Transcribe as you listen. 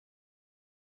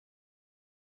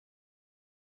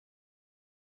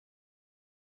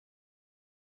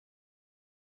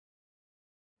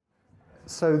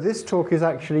So this talk is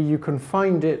actually, you can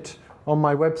find it on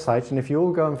my website, and if you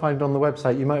all go and find it on the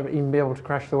website, you might even be able to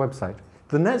crash the website.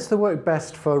 The nets that work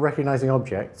best for recognizing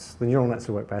objects, the neural nets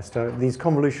that work best, are these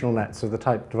convolutional nets of the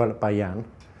type developed by Jan,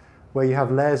 where you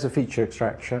have layers of feature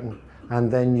extraction,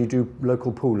 and then you do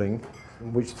local pooling,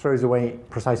 which throws away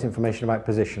precise information about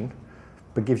position,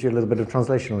 but gives you a little bit of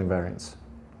translational invariance.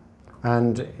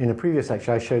 And in a previous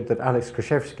lecture, I showed that Alex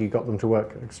Kraszewski got them to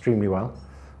work extremely well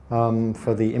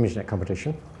for the ImageNet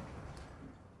competition.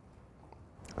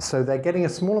 So they're getting a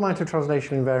small amount of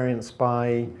translational invariance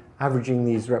by averaging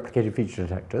these replicated feature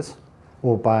detectors,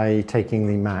 or by taking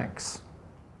the max.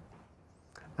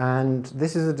 And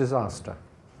this is a disaster.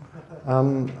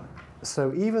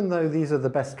 So even though these are the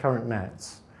best current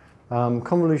nets,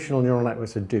 convolutional neural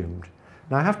networks are doomed.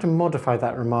 Now I have to modify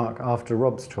that remark after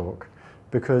Rob's talk,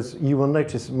 because you will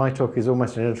notice my talk is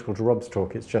almost identical to Rob's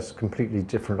talk, it's just completely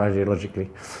different ideologically.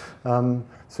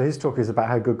 So his talk is about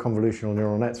how good convolutional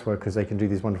neural nets work because they can do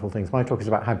these wonderful things. My talk is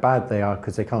about how bad they are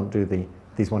because they can't do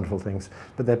these wonderful things,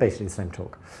 but they're basically the same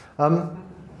talk.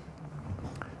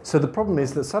 So the problem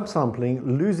is that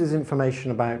subsampling loses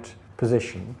information about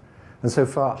position, and so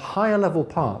for higher level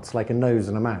parts like a nose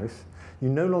and a mouth, you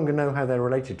no longer know how they're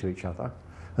related to each other,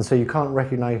 and so you can't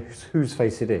recognize whose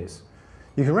face it is.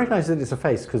 You can recognize that it's a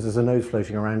face because there's a nose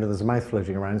floating around and there's a mouth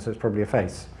floating around, so it's probably a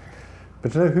face.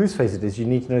 But to know whose face it is, you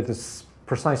need to know the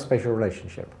precise spatial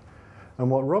relationship. And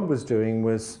what Rob was doing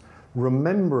was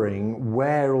remembering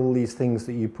where all these things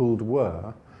that you pulled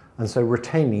were, and so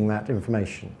retaining that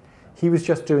information. He was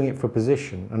just doing it for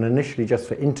position, and initially just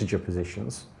for integer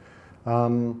positions.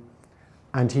 And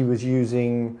he was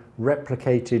using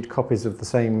replicated copies of the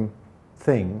same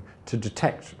thing to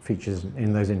detect features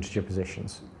in those integer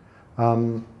positions.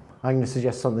 I'm going to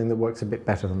suggest something that works a bit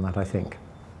better than that, I think.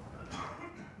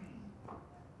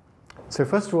 So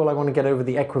first of all, I want to get over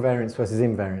the equivariance versus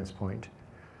invariance point.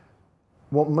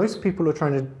 What most people who are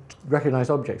trying to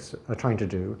recognize objects are trying to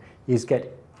do is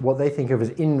get what they think of as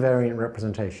invariant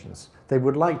representations. They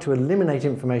would like to eliminate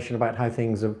information about how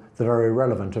things that are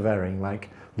irrelevant are varying, like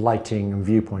lighting and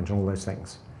viewpoint and all those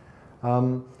things.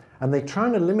 And they try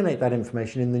and eliminate that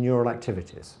information in the neural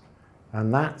activities.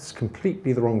 And that's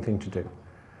completely the wrong thing to do.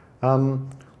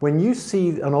 When you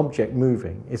see an object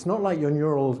moving, it's not like your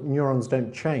neurons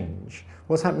don't change.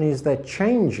 What's happening is they're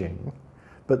changing,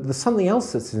 but there's something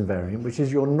else that's invariant, which is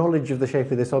your knowledge of the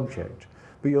shape of this object.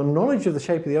 But your knowledge of the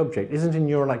shape of the object isn't in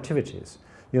neural activities.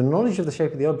 Your knowledge of the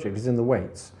shape of the object is in the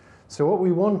weights. So what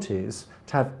we want is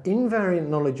to have invariant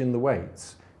knowledge in the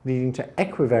weights, leading to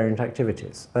equivariant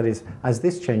activities. That is, as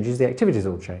this changes, the activities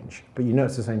all change, but you know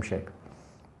it's the same shape.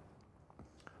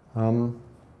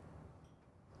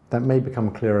 That may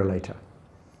become clearer later.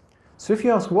 So if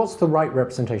you ask, what's the right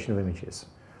representation of images?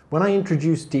 When I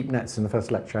introduced deep nets in the first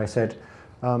lecture, I said,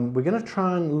 we're going to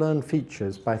try and learn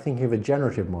features by thinking of a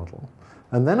generative model.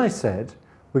 And then I said,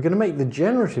 we're going to make the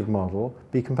generative model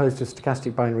be composed of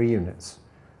stochastic binary units.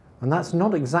 And that's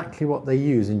not exactly what they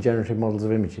use in generative models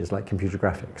of images, like computer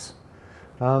graphics.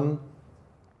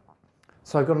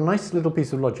 So I've got a nice little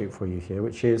piece of logic for you here,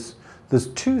 which is, there's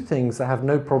two things that have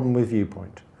no problem with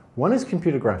viewpoint. One is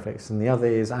computer graphics, and the other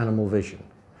is animal vision.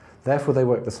 Therefore, they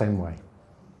work the same way.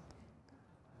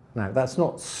 Now, that's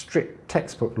not strict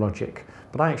textbook logic,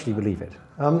 but I actually believe it.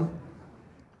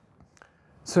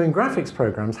 So in graphics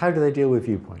programs, how do they deal with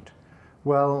viewpoint?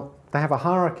 Well, they have a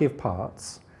hierarchy of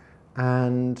parts,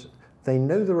 and they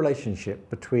know the relationship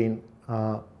between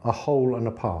a whole and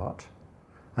a part,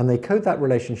 and they code that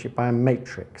relationship by a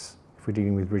matrix, if we're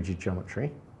dealing with rigid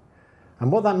geometry.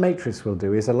 And what that matrix will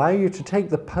do is allow you to take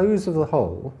the pose of the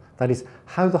whole, that is,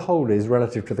 how the whole is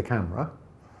relative to the camera,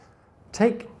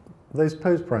 take those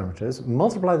pose parameters,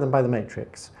 multiply them by the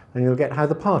matrix, and you'll get how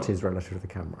the part is relative to the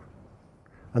camera.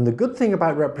 And the good thing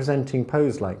about representing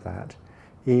pose like that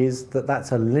is that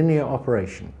that's a linear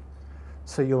operation.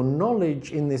 So your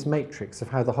knowledge in this matrix of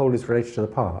how the whole is related to the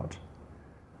part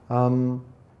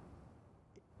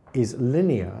is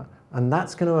linear, and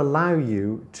that's going to allow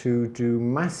you to do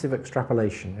massive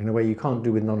extrapolation in a way you can't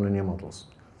do with nonlinear models.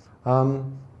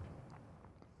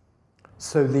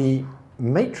 So the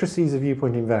matrices are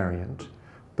viewpoint invariant,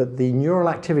 but the neural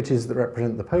activities that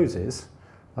represent the poses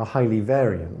are highly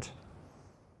variant.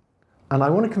 And I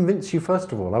want to convince you,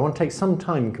 first of all, I want to take some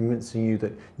time convincing you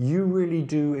that you really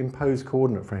do impose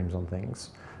coordinate frames on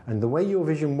things. And the way your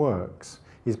vision works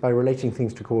is by relating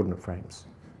things to coordinate frames.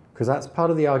 Because that's part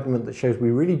of the argument that shows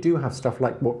we really do have stuff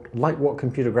like what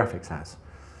computer graphics has.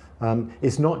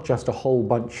 It's not just a whole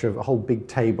big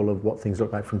table of what things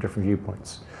look like from different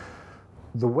viewpoints.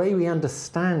 The way we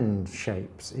understand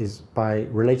shapes is by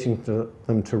relating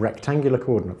them to rectangular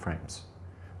coordinate frames.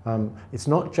 It's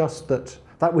not just that,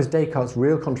 that was Descartes'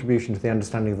 real contribution to the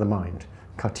understanding of the mind,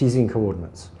 Cartesian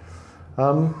coordinates.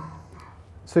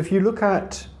 So if you look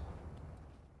at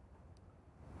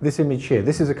this image here,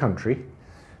 this is a country,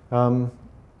 at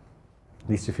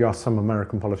least if you ask some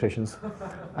American politicians,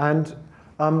 and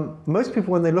most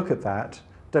people when they look at that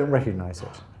don't recognize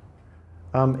it.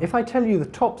 If I tell you the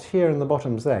top's here and the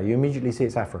bottom's there, you immediately see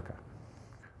it's Africa.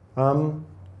 And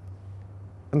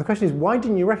the question is, why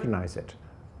didn't you recognize it?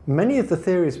 Many of the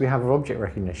theories we have of object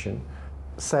recognition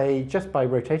say just by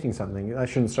rotating something, that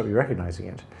shouldn't stop you recognizing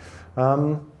it.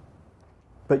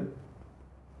 But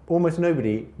almost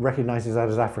nobody recognizes that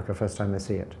as Africa first time they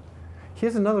see it.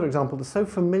 Here's another example that's so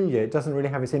familiar it doesn't really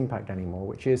have its impact anymore,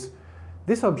 which is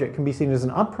this object can be seen as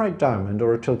an upright diamond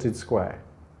or a tilted square.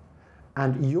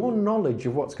 And your knowledge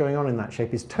of what's going on in that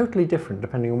shape is totally different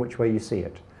depending on which way you see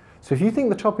it. So if you think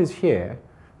the top is here,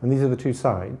 and these are the two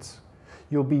sides,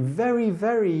 you'll be very,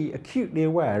 very acutely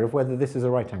aware of whether this is a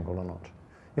right angle or not.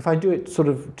 If I do it sort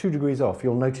of 2 degrees off,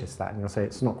 you'll notice that and you'll say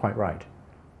it's not quite right.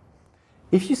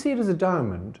 If you see it as a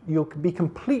diamond, you'll be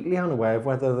completely unaware of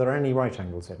whether there are any right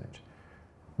angles in it.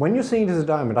 When you're seeing it as a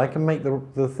diamond, I can make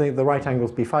the right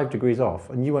angles be 5 degrees off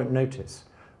and you won't notice.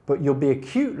 But you'll be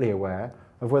acutely aware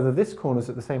of whether this corner is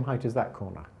at the same height as that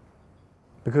corner,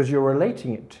 because you're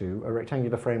relating it to a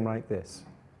rectangular frame like this.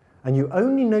 And you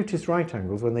only notice right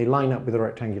angles when they line up with a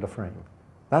rectangular frame.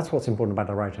 That's what's important about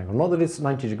a right angle. Not that it's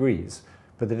 90 degrees,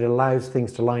 but that it allows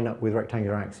things to line up with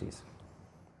rectangular axes.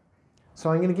 So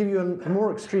I'm going to give you a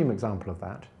more extreme example of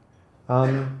that.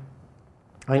 I'm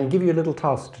going to give you a little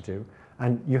task to do,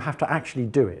 and you have to actually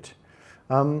do it.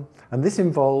 And this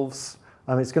involves,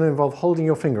 it's going to involve holding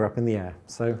your finger up in the air.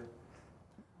 So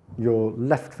your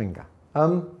left finger.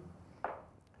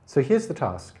 So here's the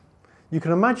task. You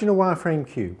can imagine a wireframe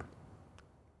cube.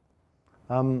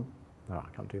 No,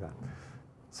 I can't do that.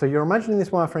 So you're imagining this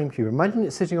wireframe cube. Imagine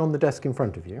it sitting on the desk in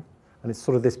front of you, and it's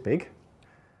sort of this big.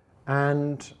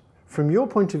 And from your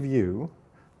point of view,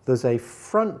 there's a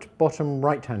front, bottom,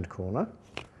 right-hand corner,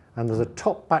 and there's a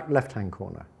top, back, left-hand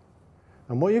corner.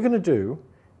 And what you're going to do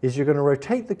is you're going to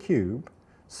rotate the cube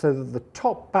so that the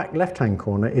top, back, left-hand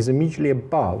corner is immediately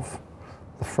above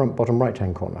the front, bottom,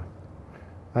 right-hand corner.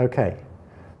 Okay,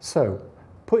 so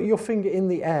put your finger in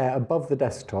the air above the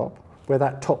desktop where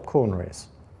that top corner is.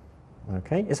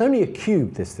 Okay, it's only a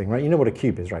cube, this thing, right? You know what a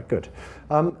cube is, right? Good.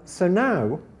 So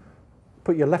now,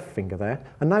 put your left finger there,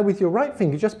 and now with your right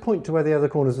finger, just point to where the other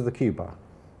corners of the cube are.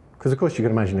 Because of course you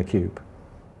can imagine a cube.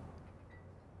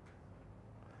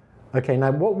 Okay,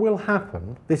 now what will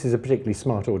happen, this is a particularly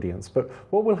smart audience, but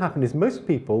what will happen is most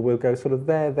people will go sort of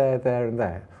there, there, there, and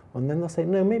there. And then they'll say,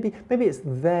 no, maybe it's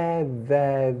there,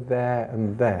 there, there,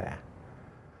 and there.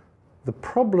 The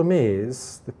problem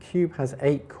is the cube has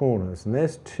 8 corners, and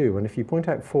there's 2, and if you point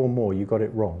out 4 more, you got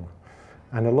it wrong.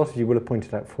 And a lot of you will have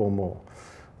pointed out 4 more.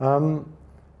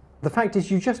 The fact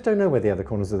is you just don't know where the other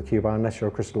corners of the cube are unless you're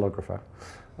a crystallographer.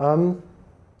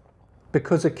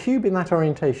 Because a cube in that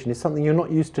orientation is something you're not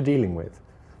used to dealing with.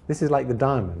 This is like the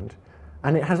diamond,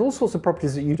 and it has all sorts of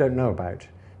properties that you don't know about.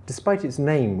 Despite its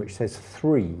name, which says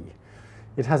 3,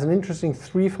 it has an interesting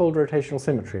 3-fold rotational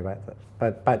symmetry about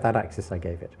that axis I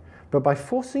gave it. But by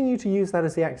forcing you to use that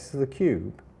as the axis of the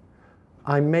cube,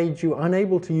 I made you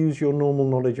unable to use your normal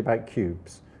knowledge about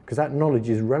cubes, because that knowledge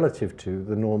is relative to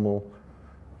the normal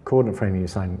coordinate frame you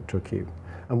assign to a cube.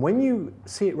 And when you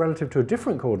see it relative to a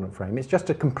different coordinate frame, it's just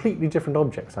a completely different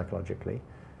object psychologically.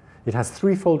 It has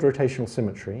 3-fold rotational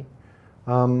symmetry.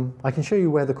 I can show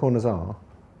you where the corners are,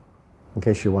 in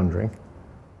case you're wondering.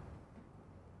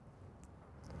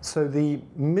 So the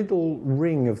middle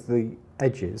ring of the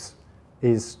edges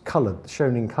is coloured,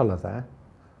 shown in colour there.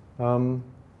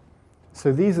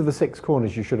 So these are the 6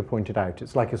 corners you should have pointed out.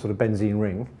 It's like a sort of benzene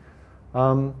ring.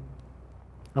 And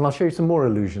I'll show you some more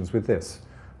illusions with this.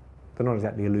 They're not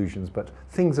exactly illusions, but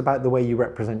things about the way you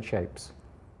represent shapes.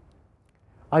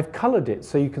 I've coloured it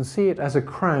so you can see it as a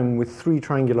crown with 3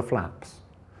 triangular flaps.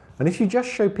 And if you just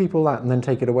show people that and then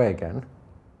take it away again,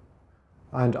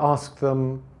 and ask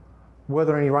them, were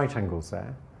there any right angles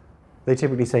there? They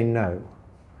typically say no.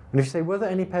 And if you say, were there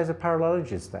any pairs of parallel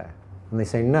edges there? And they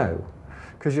say no.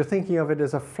 Because you're thinking of it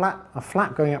as a flap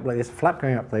going up like this, a flap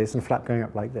going up like this, and a flap going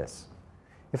up like this.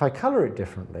 If I colour it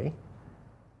differently,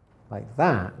 like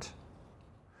that,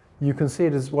 you can see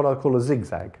it as what I'll call a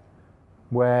zigzag,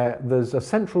 where there's a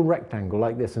central rectangle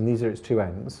like this, and these are its 2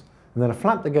 ends, and then a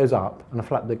flap that goes up and a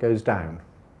flap that goes down.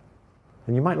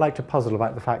 And you might like to puzzle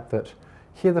about the fact that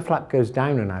here the flap goes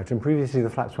down and out, and previously the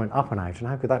flaps went up and out, and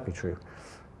how could that be true?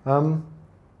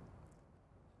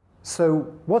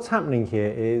 So what's happening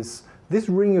here is this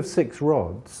ring of 6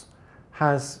 rods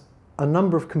has a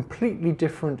number of completely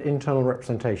different internal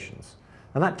representations.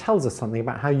 And that tells us something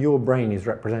about how your brain is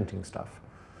representing stuff.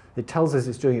 It tells us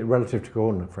it's doing it relative to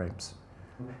coordinate frames.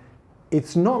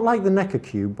 It's not like the Necker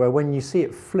cube, where when you see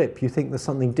it flip, you think there's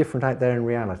something different out there in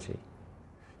reality.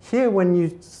 Here, when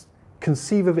you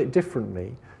conceive of it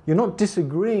differently, you're not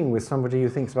disagreeing with somebody who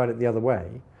thinks about it the other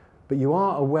way, but you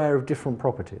are aware of different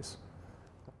properties.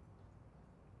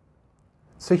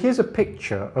 So here's a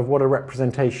picture of what a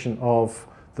representation of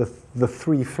the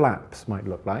three flaps might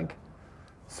look like.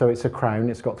 So it's a crown,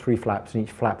 it's got three flaps, and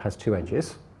each flap has two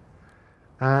edges.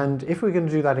 And if we're going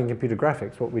to do that in computer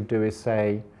graphics, what we'd do is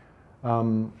say,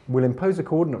 we'll impose a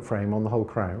coordinate frame on the whole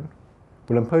crown,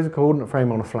 we'll impose a coordinate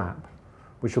frame on a flap,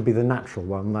 which will be the natural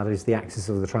one, that is the axis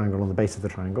of the triangle on the base of the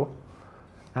triangle.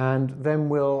 And then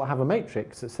we'll have a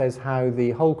matrix that says how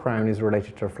the whole crown is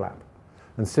related to a flap.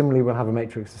 And similarly, we'll have a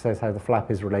matrix that says how the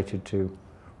flap is related to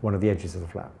one of the edges of the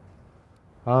flap.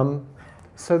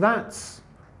 So that's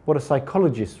what a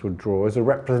psychologist would draw as a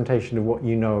representation of what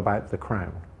you know about the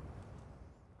crown.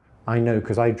 I know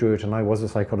because I drew it and I was a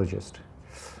psychologist.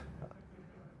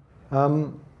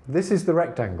 This is the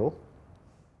rectangle.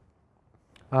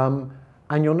 And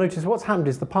you'll notice what's happened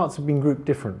is the parts have been grouped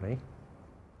differently.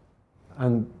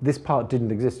 And this part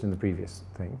didn't exist in the previous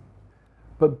thing.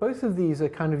 But both of these are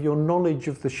kind of your knowledge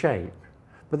of the shape,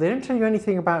 but they don't tell you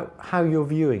anything about how you're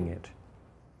viewing it.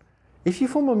 If you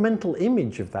form a mental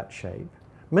image of that shape,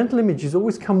 mental images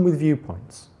always come with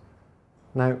viewpoints.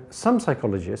 Now, some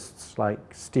psychologists,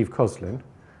 like Steve Koslin,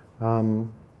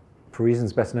 for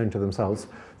reasons best known to themselves,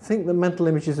 think that mental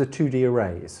images are 2D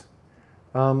arrays.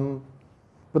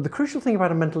 But the crucial thing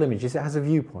about a mental image is it has a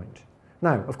viewpoint.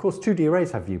 Now, of course, 2D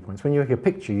arrays have viewpoints. When you make a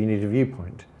picture, you need a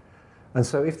viewpoint. And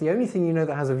so if the only thing you know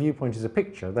that has a viewpoint is a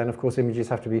picture, then of course images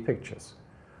have to be pictures.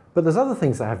 But there's other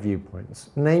things that have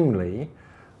viewpoints, namely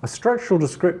a structural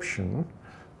description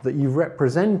that you've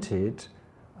represented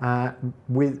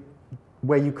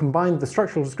where you combine the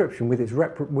structural description with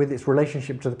its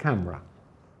relationship to the camera.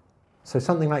 So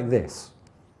something like this.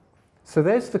 So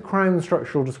there's the crown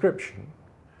structural description.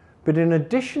 But in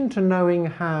addition to knowing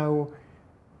how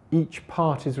each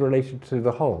part is related to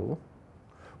the whole,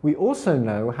 we also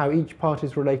know how each part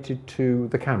is related to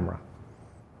the camera.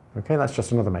 Okay, that's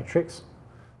just another matrix.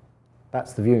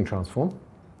 That's the viewing transform.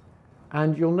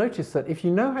 And you'll notice that if you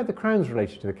know how the crown's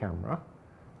related to the camera,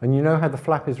 and you know how the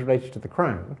flap is related to the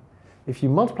crown, if you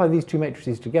multiply these two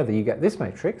matrices together, you get this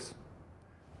matrix.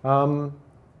 And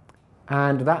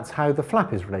that's how the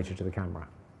flap is related to the camera.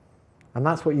 And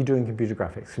that's what you do in computer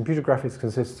graphics. Computer graphics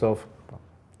consists of, well,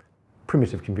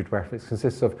 primitive computer graphics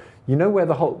consists of, you know where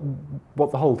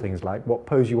what the whole thing's like, what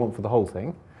pose you want for the whole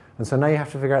thing. And so now you have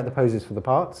to figure out the poses for the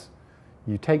parts.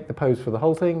 You take the pose for the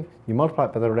whole thing, you multiply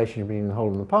it by the relationship between the whole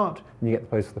and the part, and you get the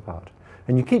pose for the part.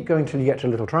 And you keep going till you get to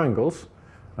little triangles,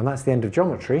 and that's the end of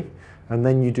geometry, and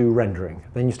then you do rendering.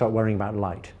 Then you start worrying about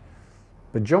light.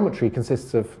 But geometry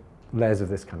consists of layers of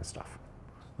this kind of stuff.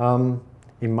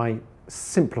 In my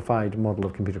simplified model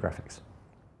of computer graphics.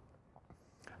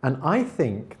 And I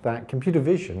think that computer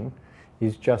vision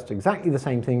is just exactly the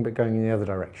same thing but going in the other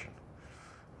direction.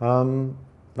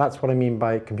 That's what I mean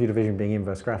by computer vision being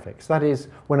inverse graphics. That is,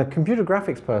 when a computer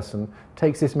graphics person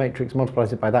takes this matrix,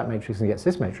 multiplies it by that matrix and gets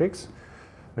this matrix,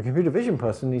 a computer vision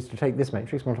person needs to take this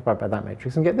matrix, multiply it by that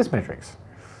matrix and get this matrix,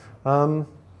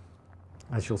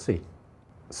 as you'll see.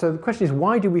 So the question is,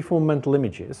 why do we form mental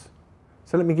images?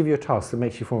 So let me give you a task that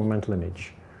makes you form a mental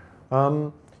image.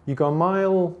 You go a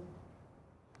mile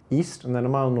east, and then a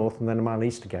mile north, and then a mile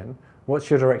east again. What's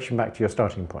your direction back to your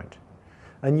starting point?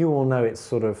 And you all know it's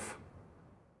sort of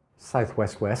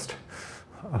southwest-west,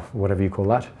 whatever you call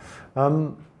that.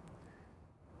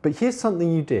 But here's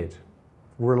something you did,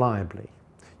 reliably.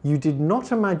 You did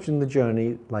not imagine the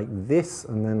journey like this,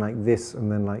 and then like this,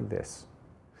 and then like this.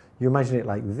 You imagined it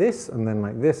like this, and then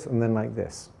like this, and then like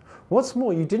this. What's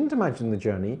more, you didn't imagine the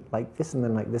journey like this, and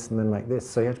then like this, and then like this,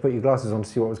 so you had to put your glasses on to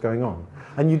see what was going on.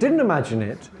 And you didn't imagine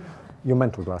it, your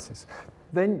mental glasses,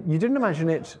 then you didn't imagine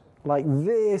it like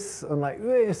this, and like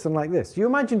this, and like this. You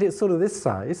imagined it sort of this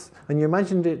size, and you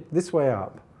imagined it this way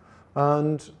up.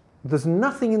 And there's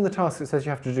nothing in the task that says you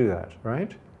have to do that,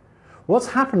 right? What's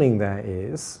happening there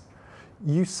is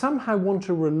you somehow want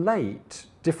to relate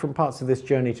different parts of this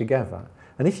journey together.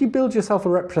 And if you build yourself a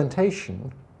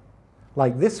representation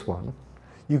like this one,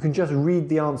 you can just read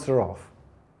the answer off.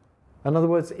 In other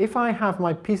words, if I have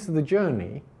my piece of the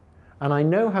journey, and I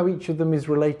know how each of them is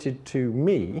related to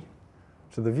me,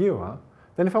 to the viewer,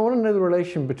 then if I want to know the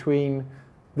relation between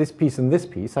this piece and this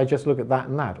piece, I just look at that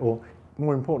and that. Or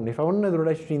more importantly, if I want to know the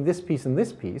relation between this piece and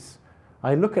this piece,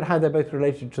 I look at how they're both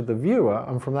related to the viewer,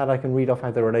 and from that I can read off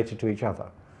how they're related to each other.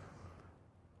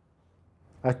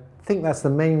 I think that's the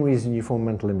main reason you form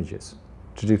mental images,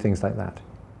 to do things like that.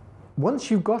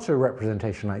 Once you've got a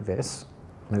representation like this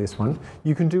one,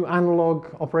 you can do analog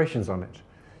operations on it.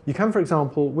 You can, for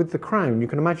example, with the crown, you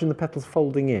can imagine the petals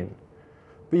folding in,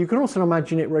 but you can also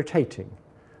imagine it rotating.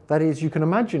 That is, you can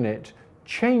imagine it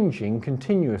changing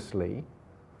continuously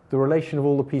the relation of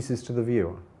all the pieces to the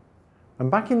viewer. And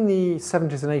back in the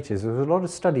 70s and 80s, there was a lot of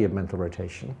study of mental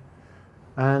rotation,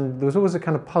 and there was always a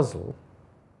kind of puzzle,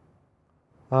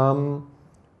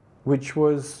 which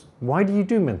was, why do you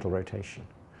do mental rotation?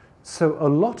 So a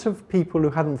lot of people who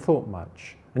hadn't thought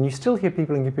much, and you still hear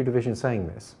people in computer vision saying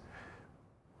this,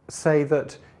 say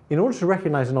that in order to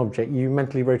recognize an object, you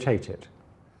mentally rotate it.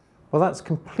 Well, that's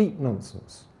complete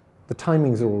nonsense. The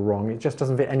timings are all wrong. It just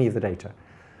doesn't fit any of the data.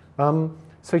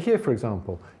 So here, for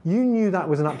example, you knew that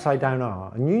was an upside-down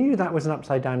R, and you knew that was an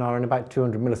upside-down R in about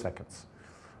 200 milliseconds.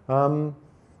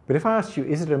 But if I asked you,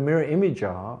 is it a mirror image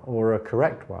R or a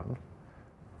correct one,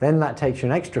 then that takes you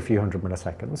an extra few hundred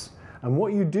milliseconds. And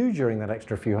what you do during that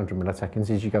extra few hundred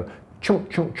milliseconds is you go chunk,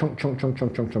 chunk, chunk, chunk, chunk,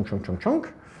 chunk, chunk, chunk, chunk, chunk,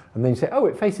 chunk, and then you say, oh,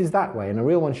 it faces that way, and a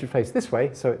real one should face this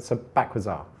way, so it's a backwards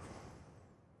R.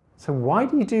 So why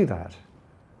do you do that?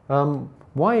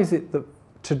 Why is it that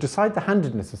to decide the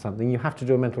handedness of something, you have to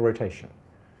do a mental rotation?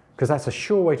 Because that's a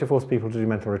sure way to force people to do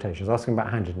mental rotations, asking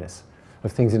about handedness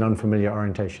of things in unfamiliar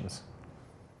orientations.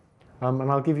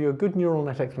 And I'll give you a good neural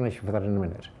net explanation for that in a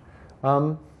minute.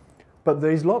 But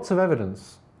there's lots of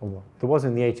evidence, or there was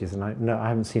in the 80s, and I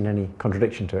haven't seen any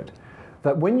contradiction to it,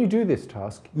 that when you do this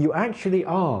task, you actually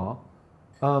are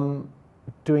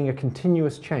doing a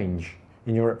continuous change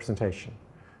in your representation.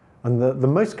 And the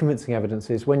most convincing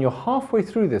evidence is when you're halfway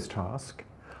through this task,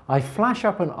 I flash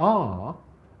up an R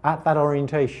at that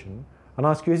orientation and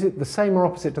ask you, is it the same or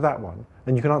opposite to that one?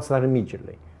 And you can answer that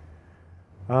immediately.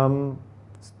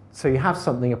 So you have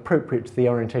something appropriate to the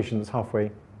orientation that's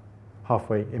halfway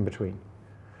in between.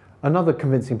 Another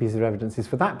convincing piece of evidence is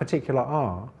for that particular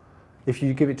R, if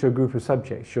you give it to a group of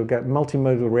subjects, you'll get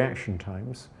multimodal reaction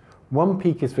times. One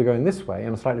peak is for going this way,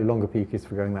 and a slightly longer peak is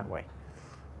for going that way.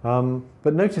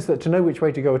 But notice that to know which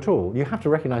way to go at all, you have to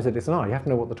recognize that it's an R. You have to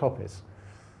know what the top is.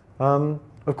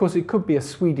 Of course, it could be a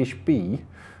Swedish B.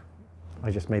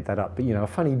 I just made that up, but you know, a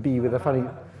funny B with a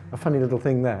funny little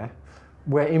thing there,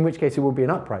 in which case it will be an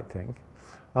upright thing,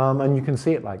 and you can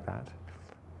see it like that.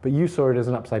 But you saw it as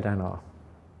an upside-down R.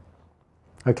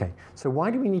 Okay, so why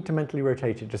do we need to mentally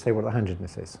rotate it to say what the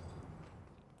handedness is?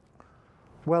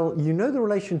 Well, you know the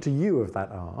relation to U of that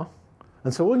R,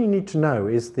 and so all you need to know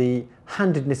is the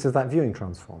handedness of that viewing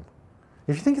transform.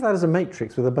 If you think of that as a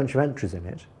matrix with a bunch of entries in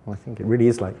it, well, I think it really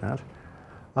is like that,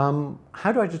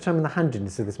 how do I determine the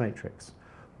handedness of this matrix?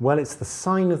 Well, it's the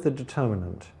sign of the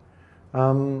determinant.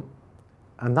 And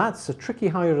that's a tricky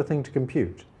high-order thing to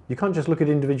compute. You can't just look at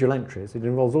individual entries. It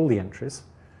involves all the entries.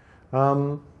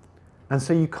 And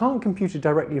so you can't compute it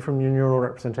directly from your neural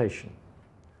representation.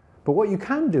 But what you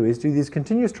can do is do these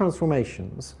continuous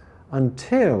transformations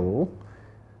until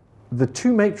the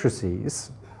two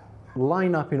matrices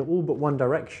line up in all but one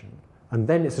direction, and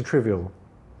then it's a trivial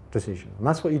decision. And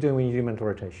that's what you're doing when you do mental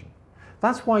rotation.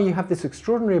 That's why you have this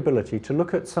extraordinary ability to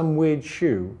look at some weird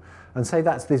shoe and say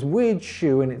that's this weird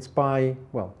shoe and it's by,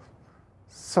 well,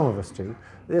 some of us do.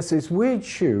 There's this weird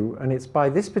shoe and it's by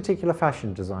this particular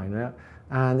fashion designer,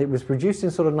 and it was produced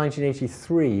in sort of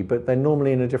 1983, but they're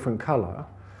normally in a different color.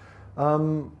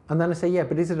 And then I say, yeah,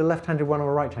 but is it a left-handed one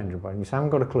or a right-handed one? And you say, I haven't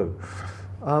got a clue.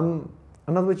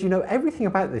 In other words, you know everything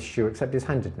about this shoe except its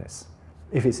handedness,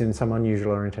 if it's in some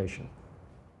unusual orientation.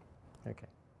 Okay.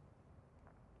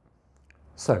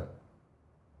 So,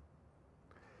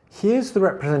 here's the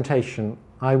representation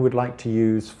I would like to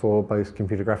use for both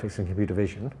computer graphics and computer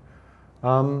vision.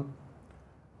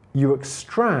 You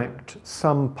extract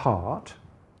some part.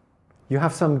 You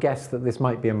have some guess that this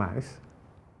might be a mouth.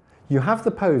 You have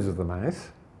the pose of the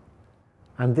mouth,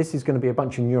 and this is going to be a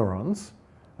bunch of neurons.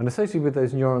 And associated with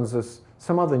those neurons is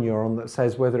some other neuron that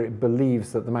says whether it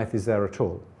believes that the mouth is there at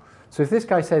all. So if this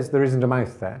guy says there isn't a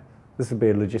mouth there, this would be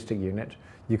a logistic unit.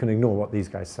 You can ignore what these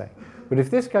guys say. But if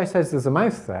this guy says there's a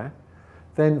mouth there,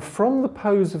 then from the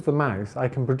pose of the mouth, I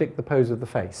can predict the pose of the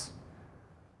face.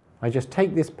 I just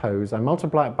take this pose, I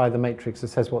multiply it by the matrix that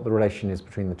says what the relation is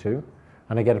between the two,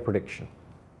 and I get a prediction.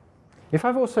 If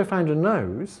I've also found a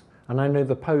nose, and I know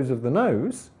the pose of the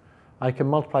nose, I can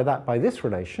multiply that by this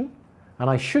relation, and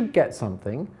I should get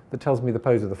something that tells me the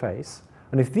pose of the face.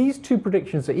 And if these two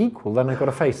predictions are equal, then I've got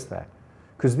a face there.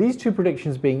 Because these two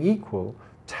predictions being equal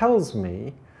tells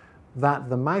me that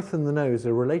the mouth and the nose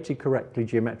are related correctly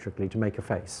geometrically to make a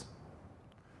face.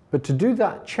 But to do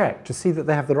that check, to see that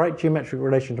they have the right geometric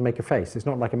relation to make a face, it's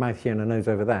not like a mouth here and a nose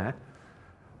over there,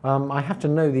 I have to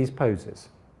know these poses.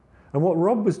 And what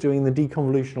Rob was doing in the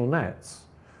deconvolutional nets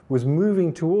was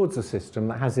moving towards a system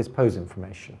that has this pose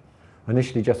information,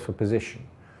 initially just for position.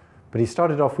 But he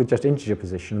started off with just integer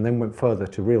position and then went further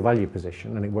to real value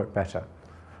position, and it worked better.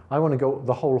 I want to go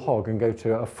the whole hog and go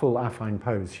to a full affine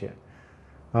pose here,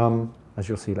 as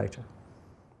you'll see later.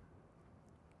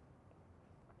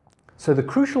 So the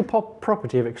crucial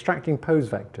property of extracting pose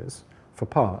vectors for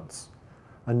parts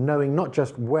and knowing not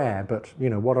just where, but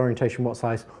what orientation, what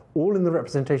size, all in the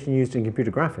representation used in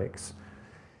computer graphics,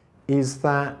 is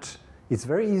that it's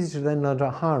very easy to then learn a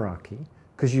hierarchy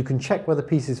because you can check whether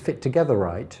pieces fit together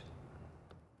right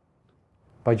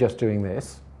by just doing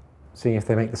this, seeing if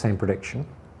they make the same prediction.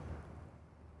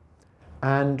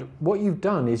 And what you've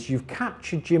done is you've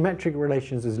captured geometric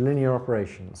relations as linear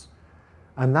operations.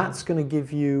 And that's going to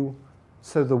give you,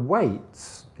 so the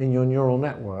weights in your neural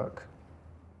network,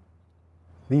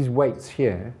 these weights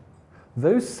here,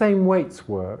 those same weights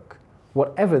work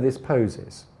whatever this pose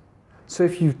is. So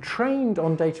if you've trained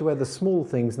on data where the small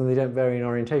things and they don't vary in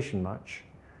orientation much,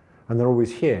 and they're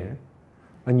always here,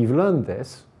 and you've learned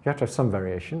this, you have to have some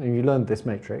variation, and you learned this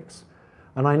matrix,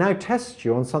 and I now test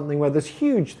you on something where there's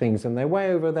huge things and they're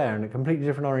way over there in a completely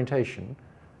different orientation,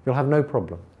 you'll have no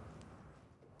problem,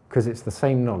 because it's the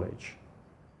same knowledge.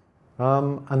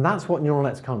 And that's what neural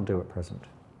nets can't do at present.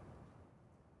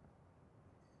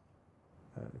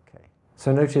 Okay.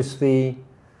 So notice the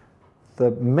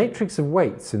matrix of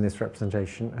weights in this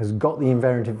representation has got the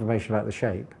invariant information about the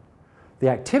shape. The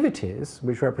activities,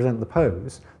 which represent the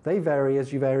pose, they vary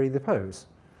as you vary the pose.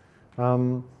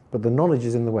 But the knowledge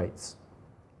is in the weights.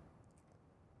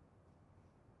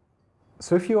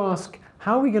 So if you ask,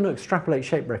 how are we going to extrapolate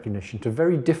shape recognition to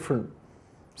very different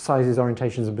sizes,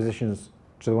 orientations, and positions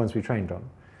to the ones we trained on?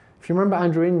 If you remember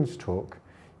Andrew Ng's talk,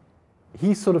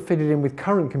 he sort of fitted in with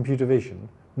current computer vision,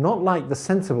 not like the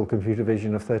sensible computer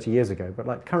vision of 30 years ago, but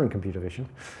like current computer vision,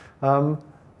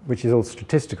 which is all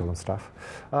statistical and stuff,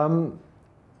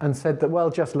 and said that,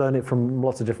 well, just learn it from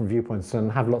lots of different viewpoints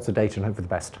and have lots of data and hope for the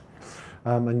best.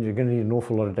 And you're going to need an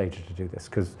awful lot of data to do this,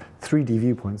 because 3D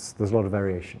viewpoints, there's a lot of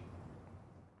variation.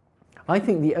 I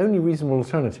think the only reasonable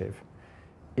alternative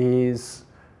is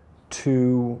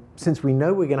to, since we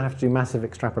know we're going to have to do massive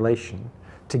extrapolation,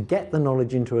 to get the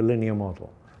knowledge into a linear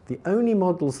model. The only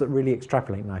models that really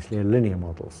extrapolate nicely are linear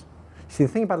models. See, the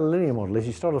thing about a linear model is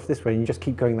you start off this way and you just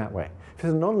keep going that way. If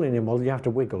it's a non-linear model, you have to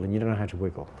wiggle, and you don't know how to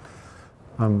wiggle.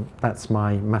 That's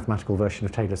my mathematical version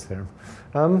of Taylor's theorem.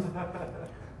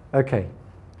 Okay,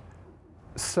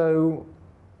 so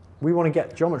we want to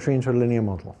get geometry into a linear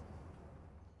model.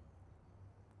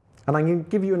 And I'm going to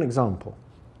give you an example.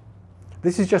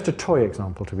 This is just a toy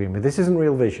example to begin with. This isn't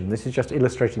real vision. This is just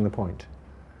illustrating the point.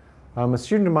 A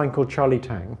student of mine called Charlie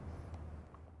Tang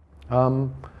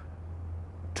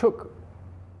took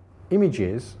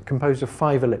images composed of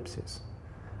 5 ellipses.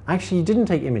 Actually, he didn't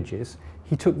take images.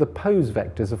 He took the pose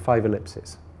vectors of 5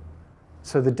 ellipses.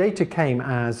 So the data came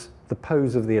as the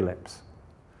pose of the ellipse.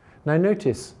 Now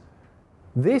notice,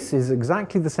 this is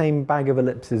exactly the same bag of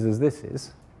ellipses as this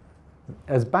is.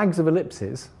 As bags of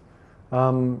ellipses,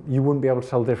 you wouldn't be able to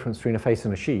tell the difference between a face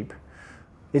and a sheep.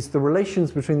 It's the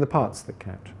relations between the parts that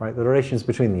count, right? The relations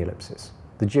between the ellipses,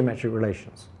 the geometric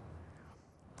relations.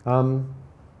 So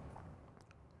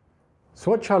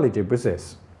what Charlie did was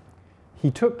this.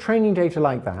 He took training data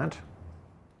like that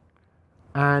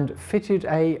and fitted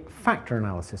a factor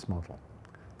analysis model.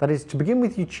 That is, to begin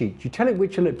with, you cheat. You tell it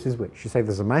which ellipse is which. You say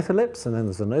there's a mouth ellipse, and then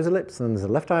there's a nose ellipse, and then there's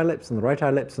a left eye ellipse, and the right eye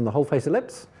ellipse, and the whole face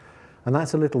ellipse. And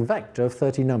that's a little vector of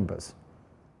 30 numbers.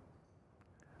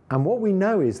 And what we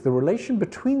know is the relation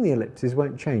between the ellipses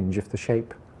won't change if the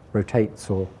shape rotates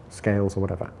or scales or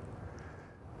whatever.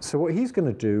 So what he's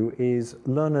going to do is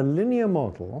learn a linear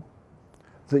model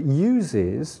that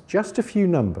uses just a few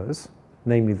numbers,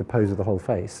 namely the pose of the whole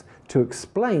face, to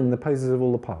explain the poses of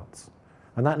all the parts.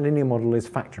 And that linear model is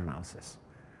factor analysis.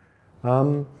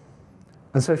 And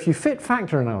so if you fit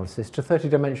factor analysis to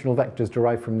 30-dimensional vectors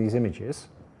derived from these images,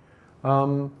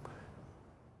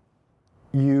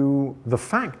 the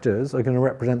factors are going to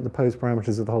represent the pose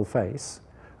parameters of the whole face,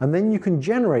 and then you can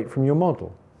generate from your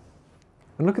model.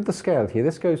 And look at the scale here.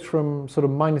 This goes from sort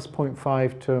of minus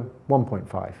 0.5 to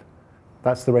 1.5.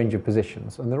 That's the range of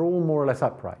positions, and they're all more or less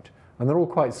upright, and they're all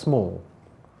quite small.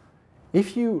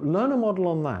 If you learn a model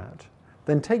on that,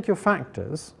 then take your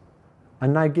factors,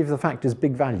 and now give the factors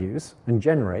big values, and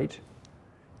generate,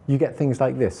 you get things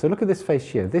like this. So look at this face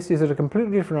here. This is at a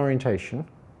completely different orientation.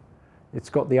 It's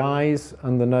got the eyes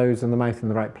and the nose and the mouth in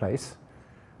the right place.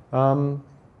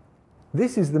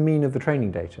 This is the mean of the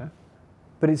training data,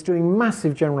 but it's doing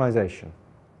massive generalization.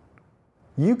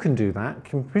 You can do that,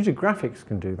 computer graphics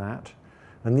can do that,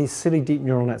 and these silly deep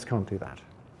neural nets can't do that.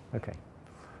 Okay.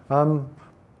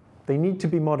 They need to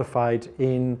be modified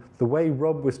in the way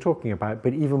Rob was talking about,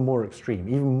 but even more extreme,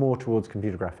 even more towards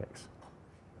computer graphics.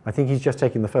 I think he's just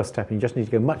taking the first step, and you just need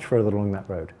to go much further along that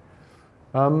road.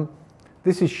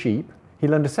 This is sheep. He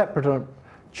learned a separate...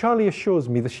 Charlie assures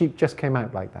me the sheep just came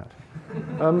out like that.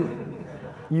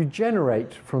 You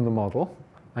generate from the model,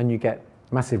 and you get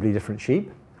massively different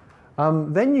sheep.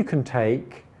 Then you can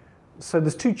take... So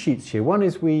there's two cheats here. One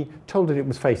is we told it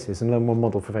was faces and learned one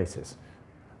model for faces.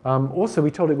 Also,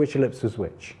 we told it which ellipse was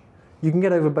which. You can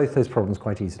get over both those problems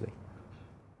quite easily.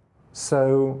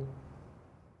 So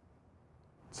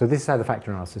this is how the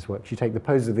factor analysis works. You take the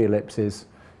poses of the ellipses,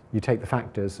 you take the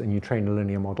factors, and you train a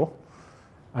linear model.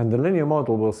 And the linear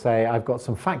model will say, I've got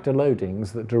some factor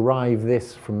loadings that derive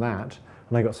this from that,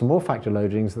 and I've got some more factor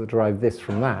loadings that derive this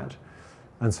from that.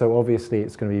 And so obviously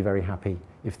it's going to be very happy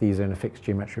if these are in a fixed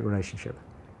geometric relationship.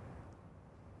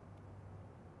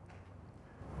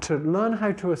 To learn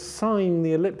how to assign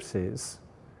the ellipses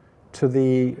to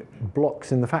the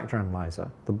blocks in the factor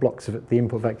analyzer, the blocks of the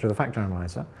input vector of the factor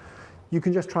analyzer, you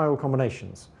can just try all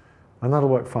combinations, and that'll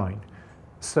work fine.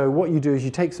 So what you do is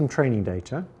you take some training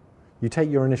data, you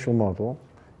take your initial model,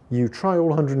 you try all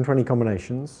 120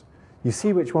 combinations, you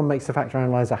see which one makes the factor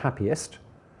analyzer happiest,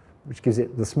 which gives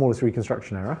it the smallest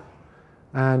reconstruction error,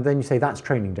 and then you say that's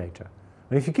training data.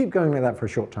 And if you keep going like that for a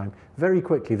short time, very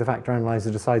quickly the factor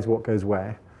analyzer decides what goes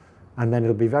where, and then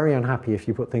it'll be very unhappy if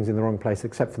you put things in the wrong place,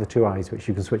 except for the two eyes, which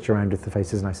you can switch around if the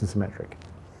face is nice and symmetric.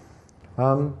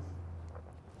 So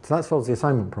that solves the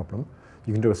assignment problem.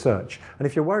 You can do a search. And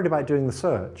if you're worried about doing the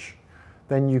search,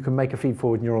 then you can make a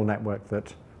feed-forward neural network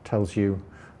that tells you,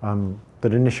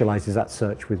 that initializes that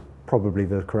search with probably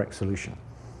the correct solution.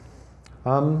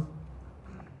 To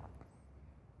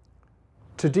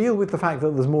deal with the fact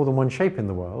that there's more than one shape in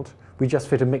the world, we just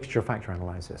fit a mixture of factor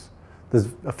analyzers. There's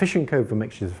efficient code for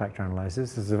mixtures of factor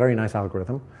analyzers. This is a very nice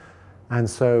algorithm. And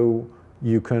so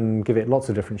you can give it lots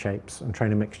of different shapes and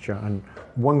train a mixture. And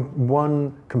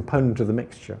one component of the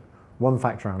mixture, one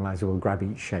factor analyzer will grab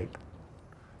each shape.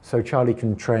 So Charlie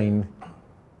can train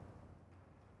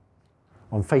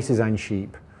on faces and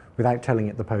sheep without telling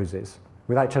it the poses,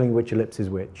 without telling which ellipse is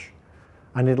which.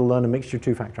 And it'll learn a mixture of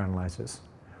two factor analyzers.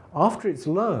 After it's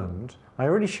learned, I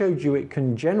already showed you it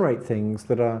can generate things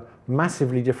that are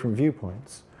massively different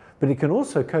viewpoints, but it can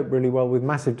also cope really well with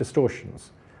massive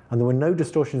distortions. And there were no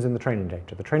distortions in the training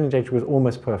data. The training data was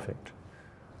almost perfect.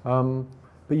 But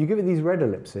you give it these red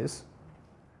ellipses,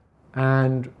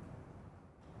 and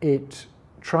it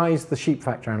tries the sheep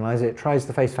factor analyzer, it tries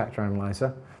the face factor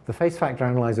analyzer. The face factor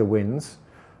analyzer wins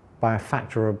by a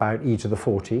factor of about e to the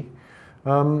 40.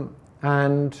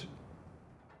 And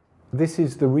this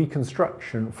is the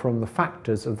reconstruction from the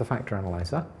factors of the factor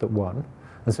analyzer that won.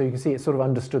 And so you can see it sort of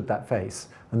understood that face,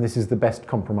 and this is the best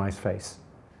compromised face.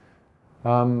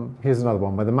 Here's another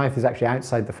one where the mouth is actually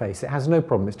outside the face. It has no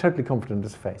problem, it's totally confident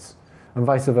as a face, and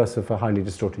vice versa for highly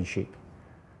distorted sheep.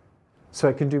 So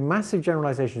it can do massive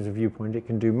generalizations of viewpoint, it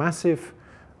can do massive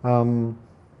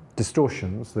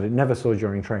distortions that it never saw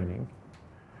during training,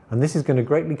 and this is going to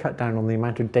greatly cut down on the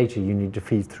amount of data you need to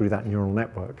feed through that neural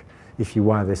network if you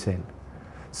wire this in.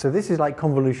 So this is like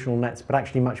convolutional nets, but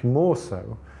actually much more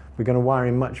so. We're going to wire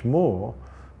in much more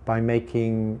by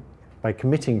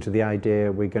committing to the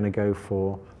idea we're going to go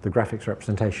for the graphics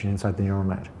representation inside the neural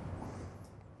net.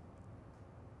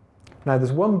 Now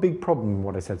there's one big problem in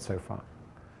what I said so far.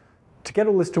 To get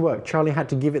all this to work, Charlie had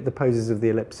to give it the poses of the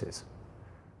ellipses.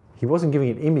 He wasn't giving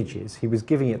it images, he was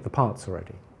giving it the parts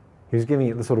already. He was giving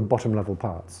it the sort of bottom level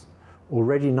parts,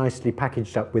 already nicely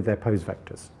packaged up with their pose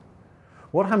vectors.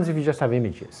 What happens if you just have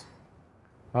images?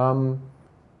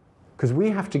 Because we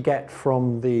have to get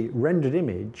from the rendered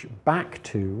image back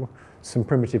to some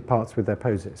primitive parts with their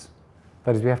poses.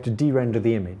 That is, we have to de-render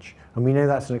the image. And we know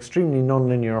that's an extremely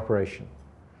non-linear operation.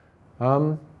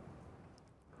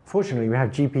 Fortunately, we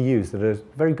have GPUs that are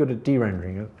very good at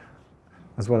de-rendering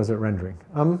as well as at rendering.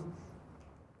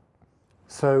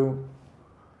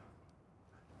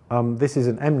 This is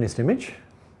an MNIST image,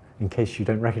 in case you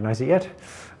don't recognize it yet.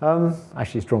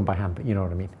 Actually, it's drawn by hand, but you know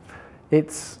what I mean.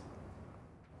 It's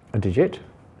a digit.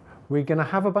 We're going to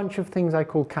have a bunch of things I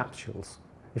call capsules.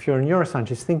 If you're a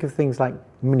neuroscientist, think of things like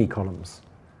mini-columns.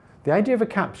 The idea of a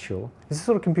capsule is a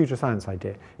sort of computer science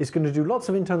idea. It's going to do lots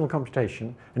of internal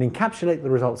computation and encapsulate the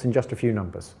results in just a few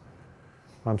numbers.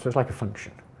 So it's like a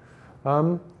function.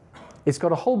 It's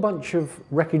got a whole bunch of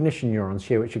recognition neurons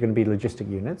here, which are going to be logistic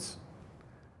units.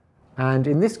 And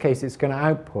in this case, it's going to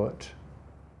output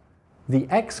the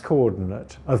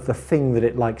x-coordinate of the thing that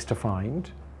it likes to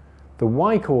find, the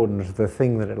y-coordinate of the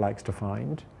thing that it likes to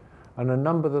find, and a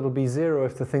number that will be 0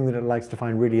 if the thing that it likes to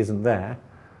find really isn't there,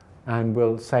 and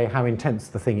we'll say how intense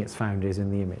the thing it's found is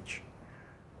in the image.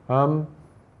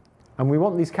 And we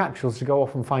want these capsules to go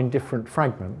off and find different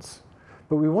fragments,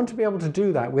 but we want to be able to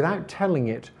do that without telling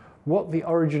it what the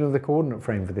origin of the coordinate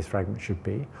frame for this fragment should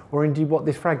be, or indeed what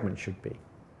this fragment should be.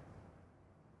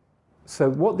 So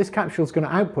what this capsule is going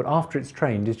to output after it's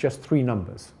trained is just 3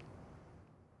 numbers.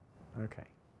 Okay.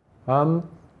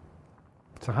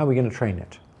 So how are we going to train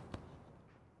it?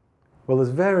 Well, there's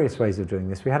various ways of doing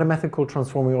this. We had a method called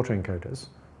transforming autoencoders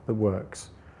that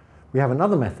works. We have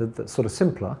another method that's sort of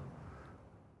simpler,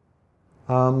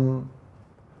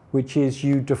 which is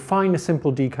you define a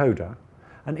simple decoder.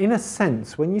 And in a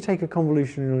sense, when you take a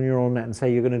convolutional neural net and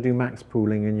say you're going to do max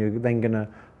pooling and you're then going to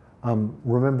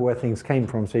remember where things came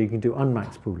from so you can do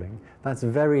unmax pooling, that's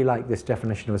very like this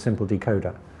definition of a simple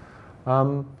decoder.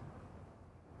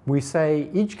 We say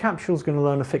each capsule is going to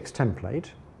learn a fixed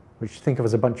template, which think of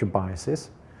as a bunch of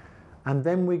biases, and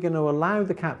then we're going to allow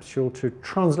the capsule to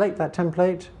translate that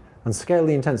template and scale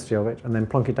the intensity of it and then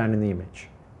plonk it down in the image.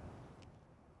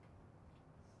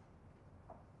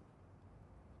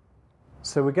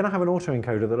 So we're going to have an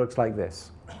autoencoder that looks like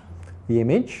this. The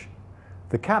image,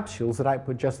 the capsules that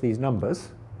output just these numbers.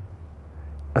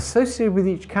 Associated with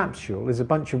each capsule is a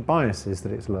bunch of biases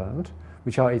that it's learned,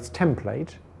 which are its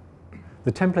template.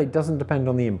 The template doesn't depend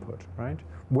on the input, right?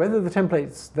 Whether the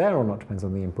template's there or not depends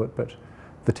on the input, but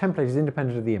the template is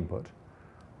independent of the input.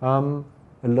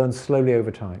 It learns slowly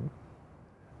over time.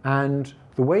 And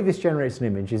the way this generates an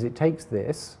image is it takes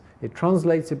this, it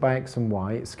translates it by x and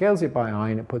y, it scales it by I,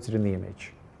 and it puts it in the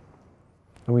image.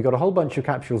 And we've got a whole bunch of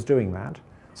capsules doing that,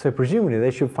 so presumably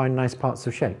they should find nice parts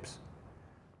of shapes.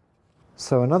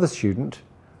 So another student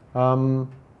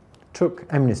took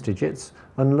MNIST digits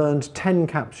and learned 10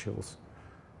 capsules.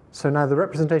 So now the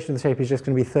representation of the shape is just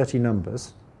going to be 30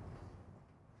 numbers.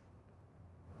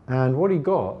 And what he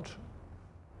got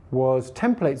was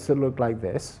templates that look like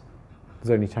this. There's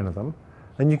only 10 of them.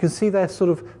 And you can see they're sort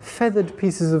of feathered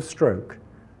pieces of stroke.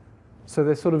 So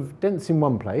they're sort of dense in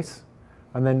one place,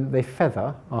 and then they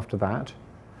feather after that.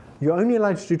 You're only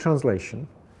allowed to do translation.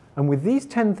 And with these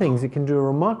 10 things, it can do a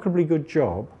remarkably good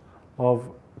job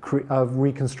of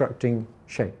reconstructing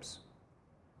shapes.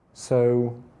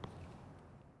 So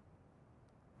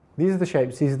these are the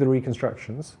shapes, these are the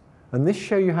reconstructions. And this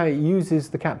shows you how it uses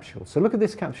the capsule. So look at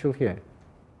this capsule here.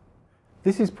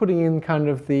 This is putting in kind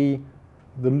of the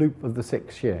loop of the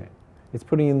 6 here. It's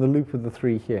putting in the loop of the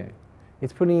 3 here.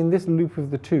 It's putting in this loop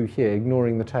of the 2 here,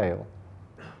 ignoring the tail.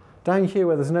 Down here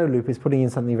where there's no loop, it's putting in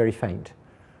something very faint.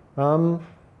 In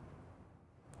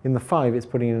the 5, it's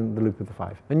putting in the loop of the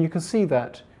 5. And you can see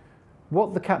that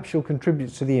what the capsule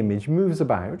contributes to the image moves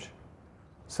about.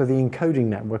 So the encoding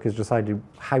network has decided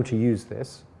how to use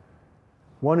this.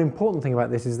 One important thing about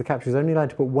this is the capsule is only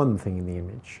allowed to put one thing in the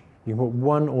image. You can put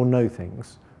one or no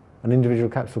things. An individual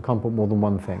capsule can't put more than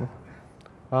one thing.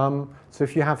 So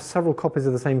if you have several copies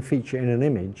of the same feature in an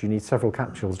image, you need several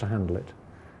capsules to handle it.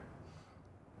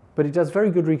 But it does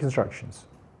very good reconstructions.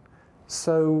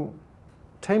 So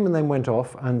Taman then went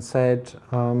off and said,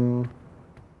 no,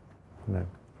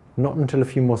 not until a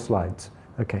few more slides.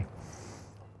 Okay.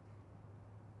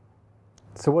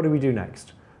 So what do we do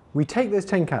next? We take those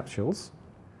 10 capsules,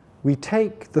 we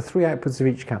take the 3 outputs of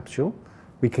each capsule,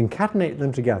 we concatenate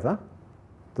them together.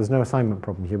 There's no assignment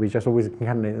problem here, we just always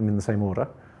concatenate them in the same order.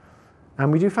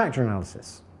 And we do factor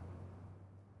analysis.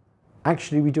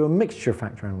 Actually, we do a mixture of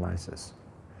factor analysis.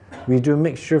 We do a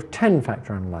mixture of 10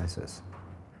 factor analyses.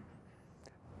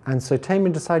 And so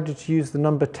Taman decided to use the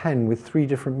number 10 with 3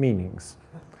 different meanings.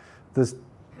 There's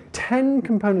 10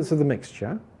 components of the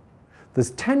mixture,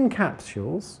 there's 10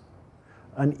 capsules,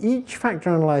 and each factor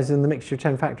analyzer in the mixture of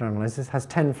 10 factor analyzers has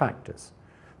 10 factors.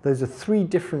 Those are 3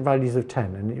 different values of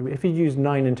 10, and if you used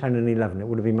 9 and 10 and 11, it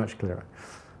would have been much clearer.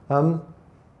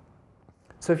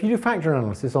 So if you do factor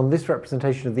analysis on this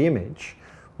representation of the image,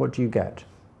 what do you get?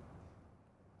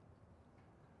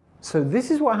 So this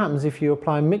is what happens if you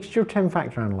apply a mixture of 10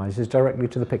 factor analyzers directly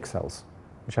to the pixels,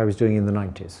 which I was doing in the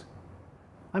 90s.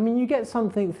 I mean, you get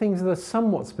things that are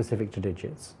somewhat specific to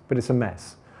digits, but it's a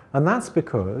mess. And that's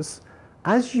because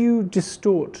as you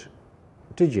distort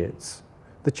digits,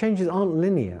 the changes aren't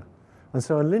linear. And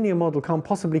so a linear model can't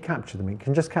possibly capture them. It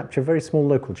can just capture very small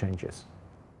local changes.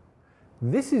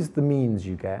 This is the means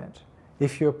you get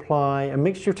if you apply a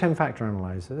mixture of 10 factor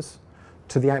analyzers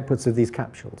to the outputs of these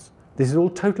capsules. This is all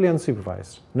totally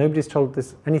unsupervised. Nobody's told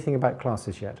this anything about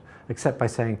classes yet, except by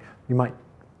saying you might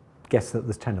guess that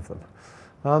there's 10 of them.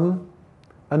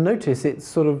 And notice it's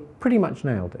sort of pretty much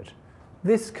nailed it.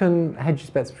 This can hedge its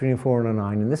bets between a 4 and a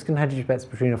 9, and this can hedge its bets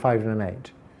between a 5 and an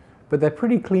 8. But they're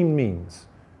pretty clean means.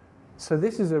 So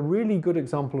this is a really good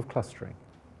example of clustering.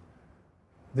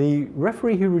 The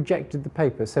referee who rejected the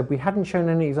paper said we hadn't shown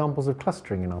any examples of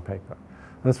clustering in our paper.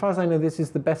 And as far as I know, this is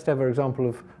the best ever example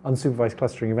of unsupervised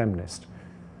clustering of MNIST,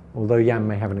 although YAM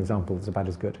may have an example that's about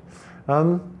as good.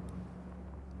 So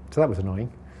that was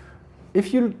annoying.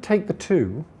 If you take the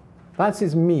 2, that's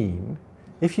its mean.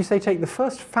 If you say take the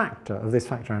first factor of this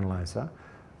factor analyzer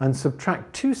and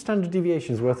subtract 2 standard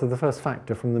deviations worth of the first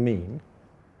factor from the mean,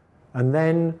 and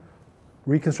then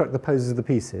reconstruct the poses of the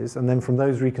pieces, and then from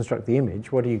those reconstruct the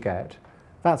image, what do you get?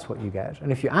 That's what you get.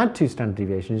 And if you add 2 standard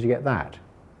deviations, you get that.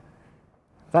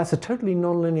 That's a totally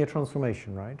nonlinear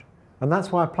transformation, right? And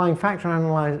that's why applying factor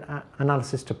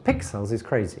analysis to pixels is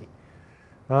crazy.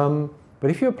 But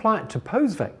if you apply it to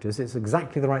pose vectors, it's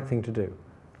exactly the right thing to do.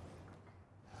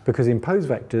 Because in pose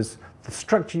vectors, the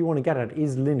structure you want to get at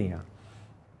is linear.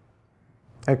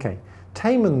 Okay,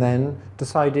 Tayman then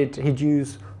decided he'd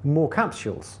use more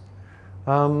capsules.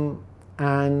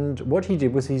 And what he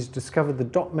did was he's discovered the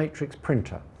dot matrix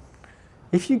printer.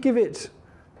 If you give it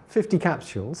 50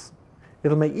 capsules,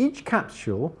 it'll make each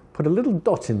capsule put a little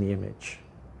dot in the image.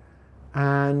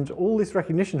 And all this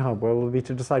recognition hardware will be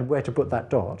to decide where to put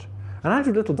that dot. And out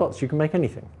of little dots, you can make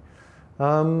anything.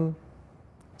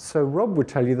 So Rob would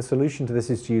tell you the solution to this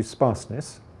is to use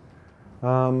sparseness.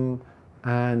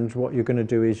 And what you're going to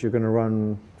do is you're going to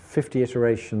run 50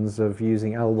 iterations of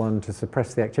using L1 to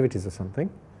suppress the activities of something.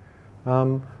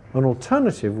 An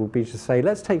alternative would be to say,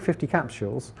 let's take 50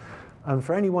 capsules, and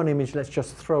for any one image, let's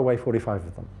just throw away 45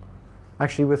 of them.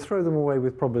 Actually, we'll throw them away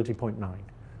with probability 0.9.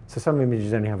 So some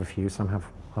images only have a few, some have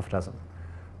half a dozen.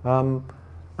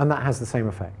 And that has the same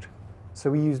effect. So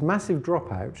we use massive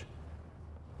dropout,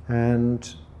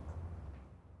 and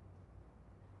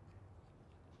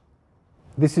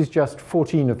this is just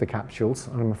 14 of the capsules,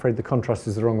 and I'm afraid the contrast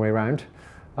is the wrong way around.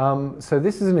 So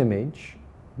this is an image,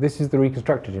 this is the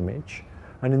reconstructed image,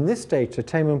 and in this data,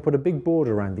 Tayman put a big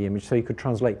border around the image so he could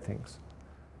translate things.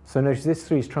 So notice this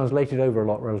 3 is translated over a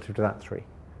lot relative to that 3.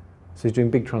 So he's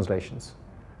doing big translations.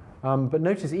 But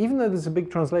notice, even though there's a big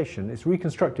translation, it's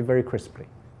reconstructed very crisply.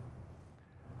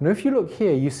 Now if you look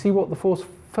here, you see what the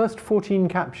first 14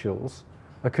 capsules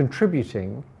are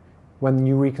contributing when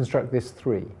you reconstruct this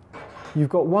 3. You've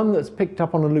got one that's picked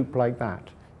up on a loop like that.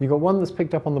 You've got one that's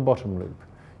picked up on the bottom loop.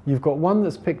 You've got one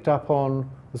that's picked up on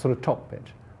the sort of top bit.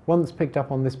 One that's picked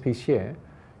up on this piece here.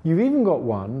 You've even got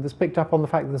one that's picked up on the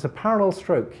fact that there's a parallel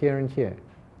stroke here and here.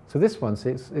 So this one,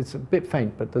 it's a bit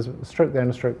faint, but there's a stroke there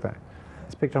and a stroke there.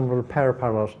 It's picked up on a pair of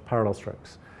parallel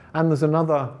strokes. And there's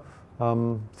another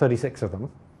 36 of them.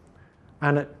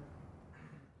 And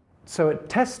so at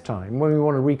test time, when we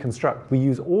want to reconstruct, we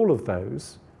use all of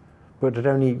those, but with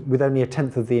only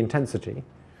 1/10 of the intensity,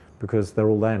 because they're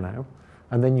all there now.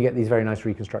 And then you get these very nice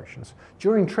reconstructions.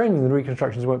 During training, the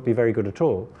reconstructions won't be very good at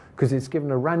all, because it's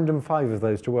given a random 5 of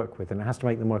those to work with, and it has to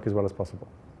make them work as well as possible.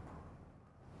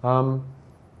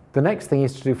 The next thing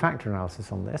is to do factor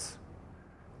analysis on this.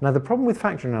 Now, the problem with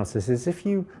factor analysis is if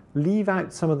you leave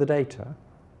out some of the data,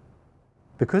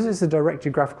 because it's a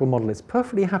directed graphical model, it's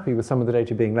perfectly happy with some of the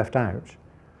data being left out,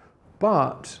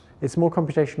 but it's more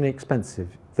computationally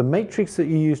expensive. The matrix that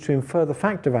you use to infer the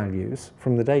factor values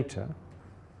from the data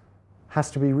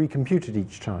has to be recomputed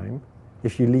each time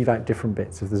if you leave out different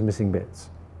bits, if there's missing bits.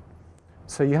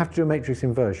 So you have to do a matrix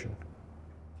inversion.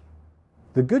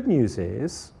 The good news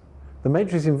is the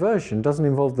matrix inversion doesn't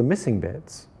involve the missing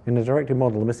bits. In a directed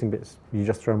model, the missing bits, you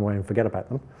just throw them away and forget about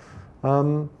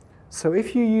them. So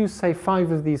if you use, say,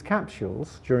 5 of these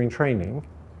capsules during training,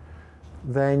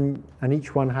 then, and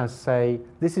each one has, say,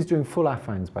 this is doing full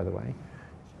affines, by the way.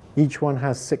 Each one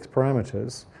has 6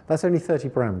 parameters. That's only 30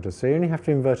 parameters, so you only have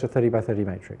to invert a 30 by 30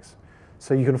 matrix.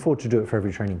 So you can afford to do it for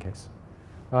every training case.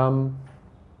 And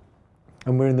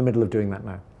we're in the middle of doing that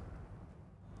now.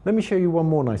 Let me show you one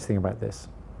more nice thing about this,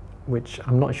 which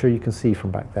I'm not sure you can see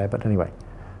from back there, but anyway.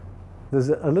 There's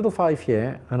a little 5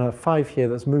 here, and a 5 here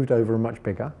that's moved over and much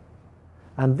bigger.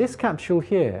 And this capsule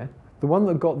here, the one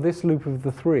that got this loop of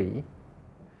the 3,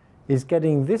 is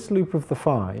getting this loop of the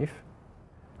 5,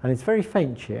 and it's very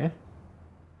faint here,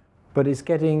 but it's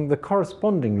getting the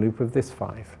corresponding loop of this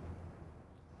 5.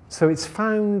 So it's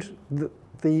found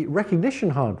the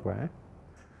recognition hardware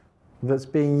that's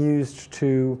being used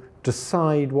to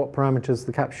decide what parameters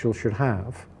the capsule should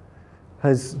have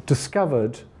has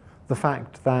discovered the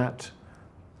fact that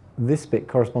this bit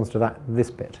corresponds to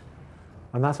this bit.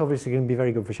 And that's obviously going to be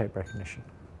very good for shape recognition.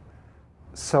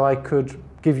 So I could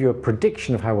give you a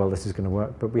prediction of how well this is going to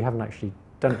work, but we haven't actually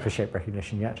done it for shape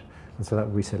recognition yet, and so that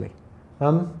would be silly.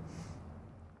 Now,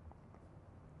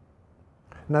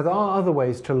 there are other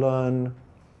ways to learn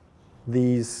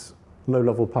these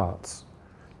low-level parts.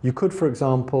 You could, for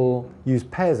example, use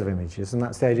pairs of images, and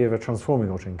that's the idea of a transforming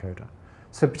autoencoder.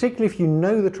 So particularly if you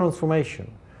know the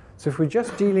transformation, so if we're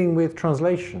just dealing with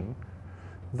translation,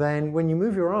 then when you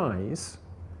move your eyes,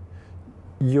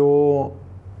 your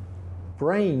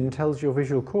brain tells your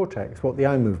visual cortex what the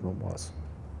eye movement was.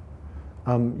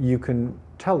 You can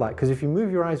tell that, because if you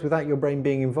move your eyes without your brain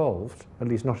being involved, at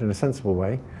least not in a sensible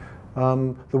way,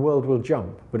 the world will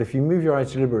jump. But if you move your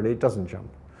eyes deliberately, it doesn't jump.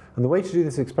 And the way to do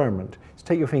this experiment is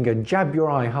take your finger, jab your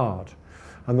eye hard,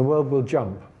 and the world will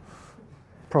jump.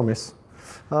 Promise.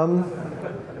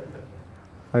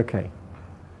 Okay.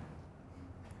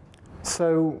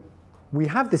 So we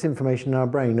have this information in our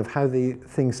brain of how the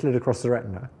thing slid across the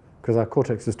retina, because our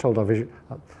cortex has told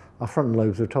our frontal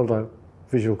lobes have told our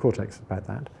visual cortex about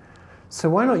that. So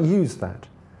why not use that?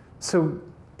 So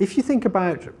if you think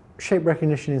about shape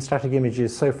recognition in static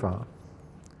images so far,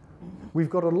 we've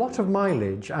got a lot of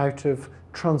mileage out of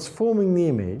transforming the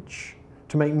image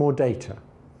to make more data.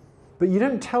 But you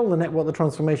don't tell the net what the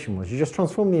transformation was. You just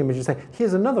transform the image and say,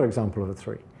 here's another example of a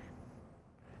 3.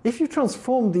 If you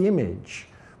transformed the image,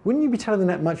 wouldn't you be telling the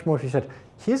net much more if you said,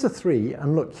 here's a 3,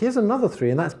 and look, here's another 3,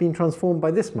 and that's been transformed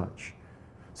by this much?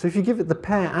 So if you give it the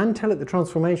pair and tell it the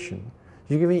transformation,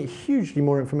 you're giving it hugely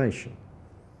more information.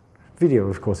 Video,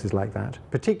 of course, is like that,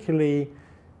 particularly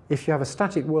if you have a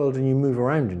static world and you move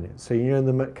around in it, so you know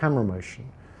the camera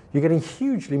motion, you're getting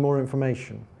hugely more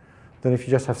information than if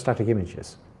you just have static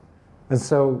images. And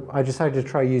so I decided to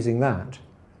try using that.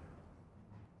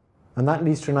 And that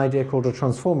leads to an idea called a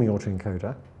transforming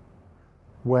autoencoder,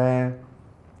 where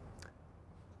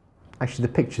actually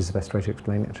the picture is the best way to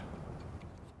explain it.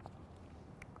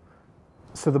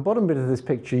 So the bottom bit of this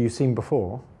picture you've seen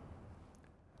before.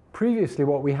 Previously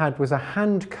what we had was a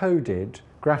hand-coded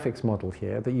graphics model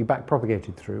here that you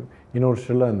back-propagated through in order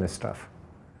to learn this stuff.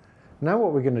 Now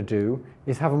what we're going to do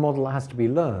is have a model that has to be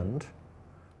learned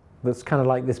that's kind of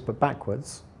like this but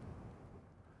backwards.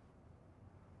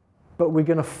 But we're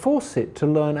going to force it to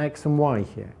learn x and y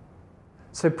here.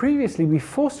 So previously we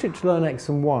forced it to learn x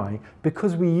and y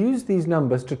because we used these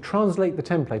numbers to translate the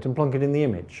template and plonk it in the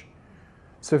image.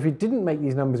 So if it didn't make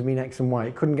these numbers mean x and y,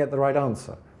 it couldn't get the right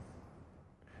answer.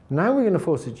 Now we're going to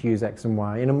force it to use x and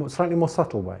y in a slightly more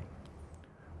subtle way.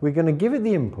 We're going to give it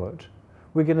the input,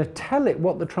 we're going to tell it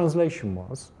what the translation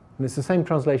was, and it's the same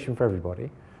translation for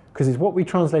everybody, because it's what we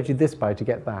translated this by to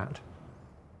get that.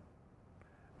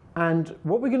 And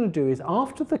what we're going to do is,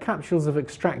 after the capsules have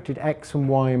extracted x and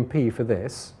y and p for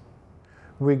this,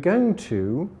 we're going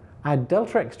to add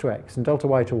delta x to x and delta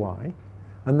y to y,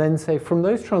 and then say from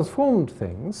those transformed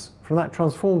things, from that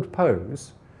transformed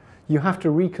pose, you have to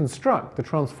reconstruct the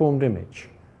transformed image.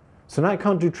 So now it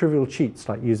can't do trivial cheats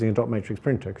like using a dot matrix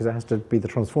printer, because it has to be the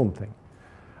transformed thing.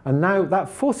 And now that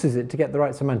forces it to get the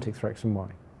right semantics for x and y.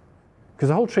 Because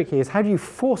the whole trick here is, how do you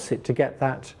force it to get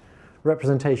that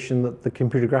representation that the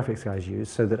computer graphics guys use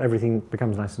so that everything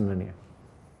becomes nice and linear?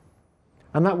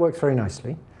 And that works very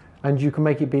nicely. And you can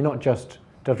make it be not just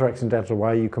delta x and delta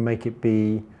y, you can make it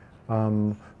be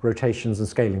rotations and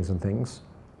scalings and things.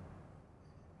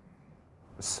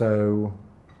 So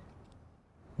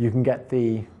you can get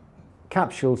the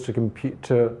capsules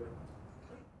to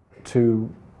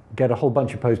get a whole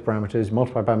bunch of pose parameters,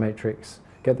 multiply by matrix,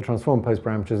 get the transform pose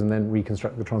parameters, and then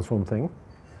reconstruct the transform thing.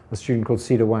 A student called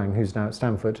Cedar Wang, who's now at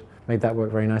Stanford, made that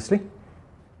work very nicely.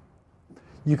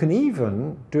 You can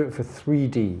even do it for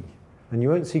 3D, and you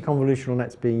won't see convolutional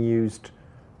nets being used,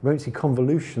 you won't see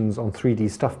convolutions on 3D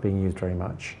stuff being used very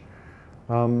much.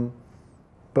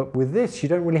 But with this, you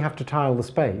don't really have to tile the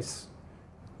space.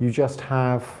 You just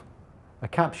have a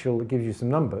capsule that gives you some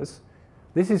numbers.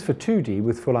 This is for 2D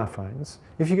with full affines.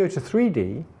 If you go to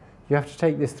 3D, you have to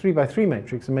take this 3 by 3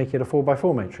 matrix and make it a 4 by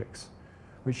 4 matrix,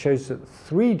 which shows that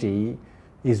 3D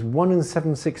is 1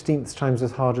 7/16 times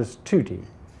as hard as 2D,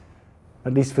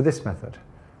 at least for this method.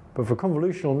 But for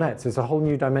convolutional nets, it's a whole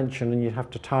new dimension, and you'd have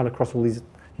to tile across all these,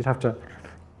 you'd have to,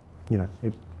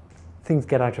 things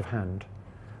get out of hand.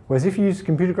 Whereas if you use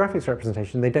computer graphics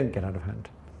representation, they don't get out of hand.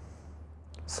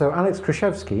 So Alex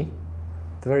Krzyzewski,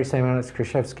 the very same Alex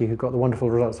Krzyzewski who got the wonderful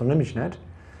results on ImageNet,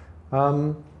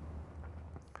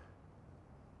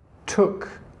 took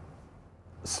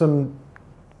some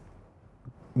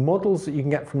models that you can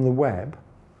get from the web,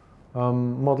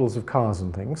 models of cars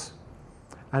and things,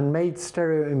 and made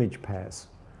stereo image pairs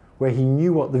where he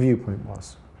knew what the viewpoint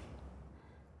was.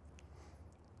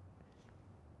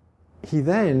 He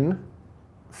then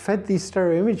fed these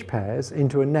stereo image pairs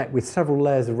into a net with several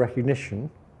layers of recognition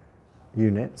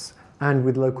units and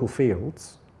with local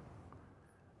fields.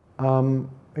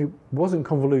 It wasn't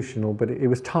convolutional, but it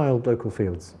was tiled local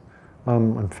fields,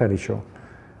 I'm fairly sure.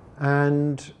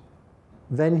 And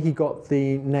then he got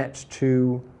the net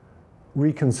to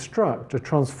reconstruct a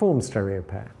transformed stereo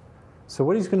pair. So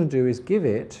what he's going to do is give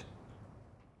it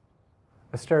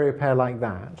a stereo pair like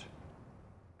that.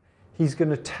 He's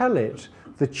going to tell it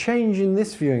the change in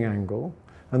this viewing angle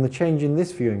and the change in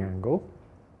this viewing angle.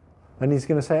 And he's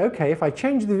going to say, okay, if I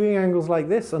change the viewing angles like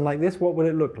this and like this, what will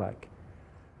it look like?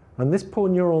 And this poor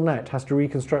neural net has to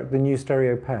reconstruct the new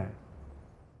stereo pair.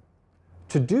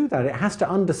 To do that, it has to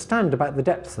understand about the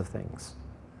depths of things.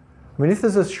 I mean, if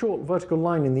there's a short vertical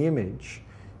line in the image,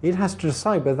 it has to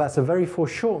decide whether that's a very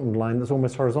foreshortened line that's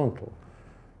almost horizontal.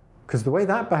 Because the way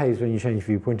that behaves when you change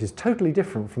viewpoint is totally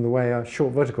different from the way a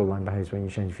short vertical line behaves when you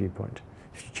change viewpoint,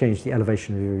 if you change the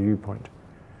elevation of your viewpoint.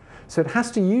 So it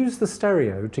has to use the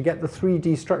stereo to get the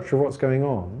 3D structure of what's going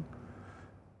on,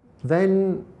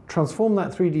 then transform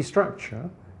that 3D structure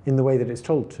in the way that it's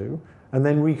told to, and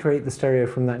then recreate the stereo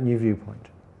from that new viewpoint.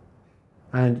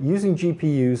 And using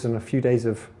GPUs and a few days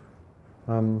of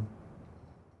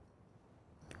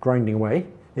grinding away,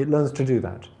 it learns to do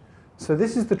that. So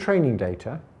this is the training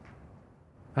data,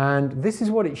 and this is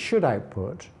what it should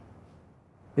output.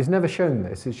 It's never shown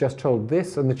this, it's just told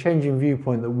this and the change in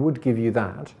viewpoint that would give you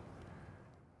that.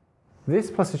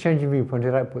 This plus the change in viewpoint,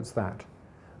 it outputs that.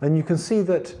 And you can see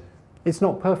that it's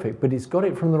not perfect, but it's got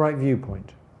it from the right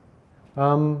viewpoint.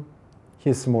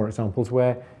 Here's some more examples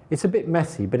where it's a bit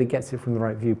messy, but it gets it from the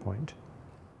right viewpoint.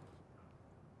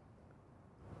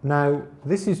 Now,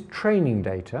 this is training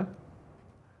data,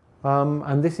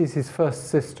 and this is his first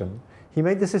system. He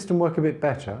made the system work a bit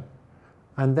better,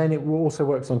 and then it also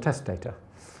works on test data.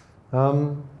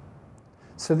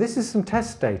 So this is some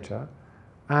test data,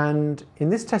 and in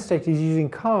this test data he's using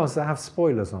cars that have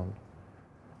spoilers on.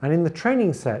 And in the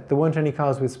training set, there weren't any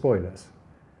cars with spoilers.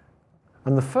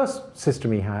 And the first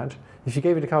system he had, if you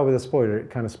gave it a car with a spoiler,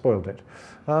 it kind of spoiled it.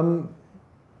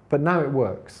 But now it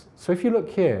works. So if you look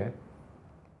here,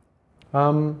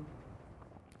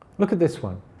 look at this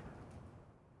one.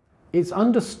 It's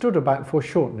understood about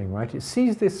foreshortening, right? It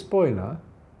sees this spoiler.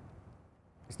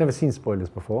 It's never seen spoilers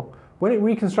before. When it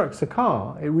reconstructs a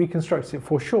car, it reconstructs it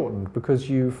foreshortened because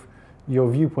your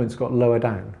viewpoint's got lower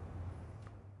down.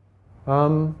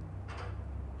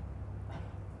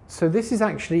 So this is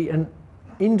actually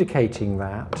indicating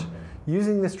that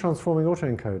using this transforming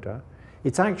autoencoder,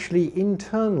 it's actually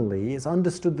internally, it's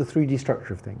understood the 3D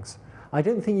structure of things. I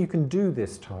don't think you can do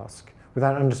this task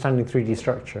without understanding 3D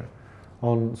structure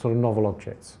on sort of novel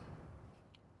objects.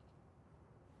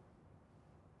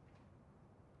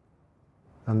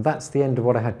 And that's the end of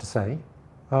what I had to say.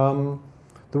 The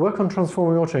work on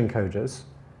transforming autoencoders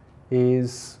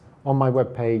is on my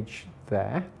webpage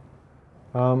there.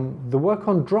 The work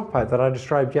on dropout that I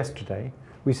described yesterday,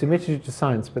 we submitted it to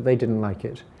Science, but they didn't like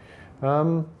it.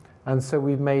 And so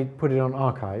we've put it on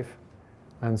archive.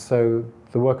 And so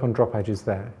the work on dropout is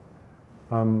there.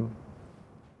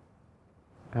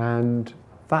 And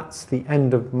that's the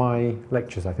end of my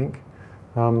lectures, I think.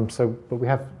 But we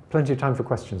have plenty of time for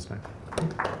questions now.